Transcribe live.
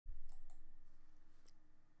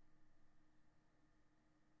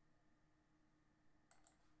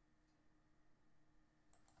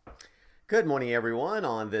Good morning, everyone,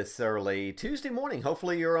 on this early Tuesday morning.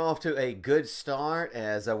 Hopefully, you're off to a good start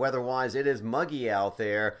as weather-wise, it is muggy out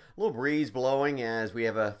there. A little breeze blowing as we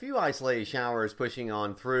have a few isolated showers pushing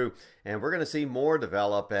on through, and we're going to see more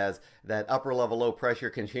develop as that upper level low pressure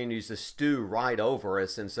continues to stew right over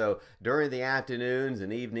us. And so during the afternoons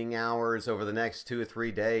and evening hours over the next 2 or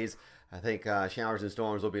 3 days, I think showers and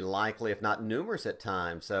storms will be likely, if not numerous at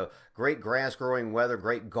times. So great grass growing weather,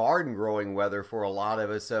 great garden growing weather for a lot of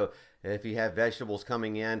us. So if you have vegetables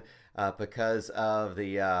coming in because of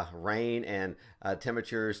the rain and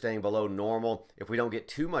temperatures staying below normal, if we don't get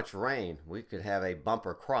too much rain, we could have a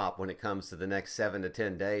bumper crop when it comes to the next 7 to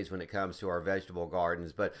 10 days when it comes to our vegetable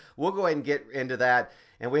gardens. But we'll go ahead and get into that.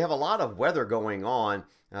 And we have a lot of weather going on.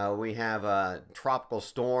 We have a tropical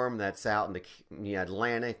storm that's out in the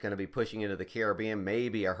Atlantic, going to be pushing into the Caribbean,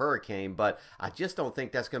 maybe a hurricane, but I just don't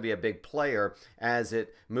think that's going to be a big player as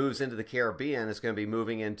it moves into the Caribbean. It's going to be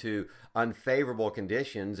moving into unfavorable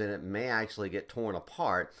conditions, and it may actually get torn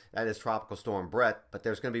apart. That is Tropical Storm Brett, but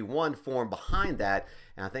there's going to be one form behind that,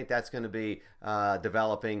 and I think that's going to be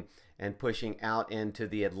developing and pushing out into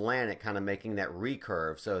the Atlantic, kind of making that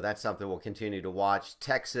recurve. So that's something we'll continue to watch.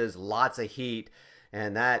 Texas, lots of heat.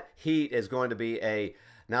 And that heat is going to be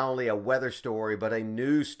not only a weather story, but a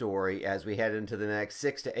news story as we head into the next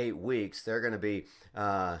 6 to 8 weeks. They're going to be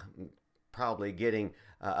probably getting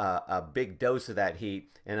a big dose of that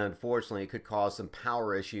heat, and unfortunately, it could cause some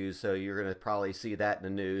power issues. So you're going to probably see that in the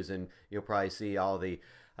news, and you'll probably see all the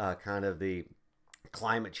kind of the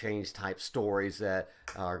climate change type stories that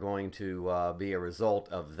are going to be a result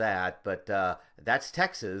of that. But that's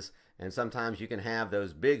Texas. And sometimes you can have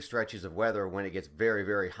those big stretches of weather when it gets very,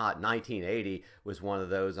 very hot. 1980 was one of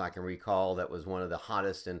those I can recall that was one of the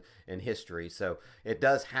hottest in history. So it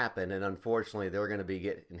does happen, and unfortunately, they're going to be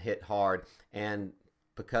getting hit hard. And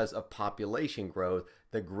because of population growth,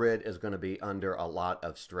 the grid is going to be under a lot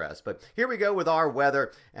of stress. But here we go with our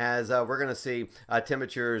weather as we're going to see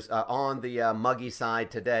temperatures on the muggy side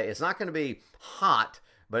today. It's not going to be hot,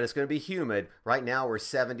 but it's going to be humid. Right now we're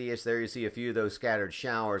 70-ish. There you see a few of those scattered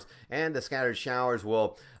showers, and the scattered showers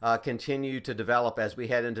will continue to develop as we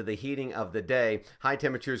head into the heating of the day. High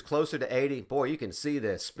temperatures closer to 80. Boy, you can see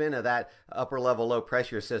the spin of that upper level low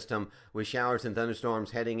pressure system with showers and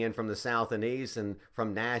thunderstorms heading in from the south and east, and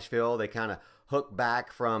from Nashville they kind of hook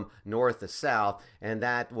back from north to south, and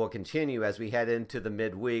that will continue as we head into the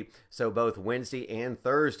midweek. So both Wednesday and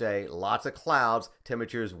Thursday, lots of clouds,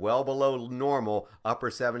 temperatures well below normal, upper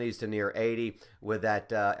 70s to near 80, with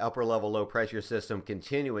that upper level low pressure system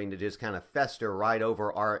continuing to just kind of fester right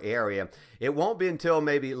over our area. It won't be until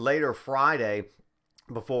maybe later Friday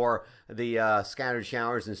before the scattered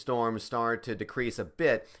showers and storms start to decrease a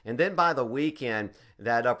bit. And then by the weekend,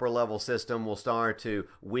 that upper level system will start to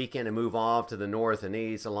weaken and move off to the north and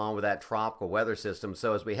east along with that tropical weather system.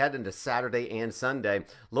 So as we head into Saturday and Sunday, a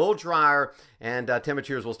little drier, and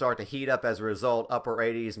temperatures will start to heat up as a result. Upper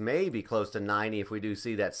 80s, maybe close to 90 if we do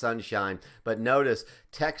see that sunshine. But notice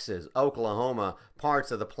Texas, Oklahoma,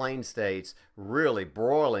 parts of the plain states really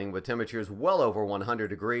broiling with temperatures well over 100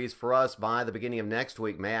 degrees. For us, by the beginning of next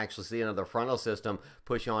week, may actually see another frontal system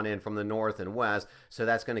push on in from the north and west. So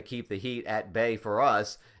that's going to keep the heat at bay for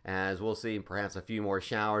us, as we'll see perhaps a few more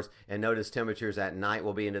showers. And notice temperatures at night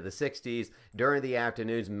will be into the 60s, during the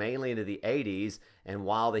afternoons mainly into the 80s. And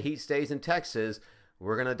while the heat stays in Texas,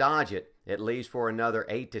 we're going to dodge it at least for another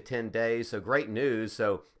 8 to 10 days. So great news.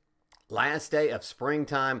 So last day of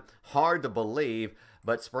springtime, hard to believe,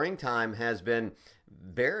 but springtime has been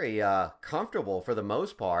very comfortable for the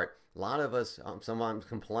most part. A lot of us sometimes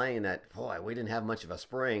complain that, boy, we didn't have much of a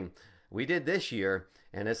spring. We did this year,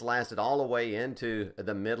 and it's lasted all the way into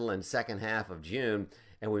the middle and second half of June,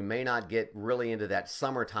 and we may not get really into that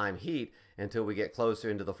summertime heat until we get closer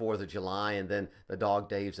into the 4th of July and then the dog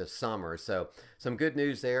days of summer. So some good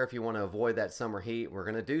news there. If you want to avoid that summer heat, we're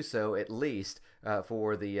going to do so at least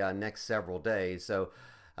for the next several days. So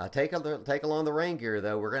take along the rain gear,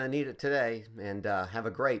 though. We're going to need it today, and have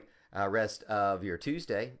a great rest of your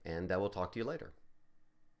Tuesday, and we'll talk to you later.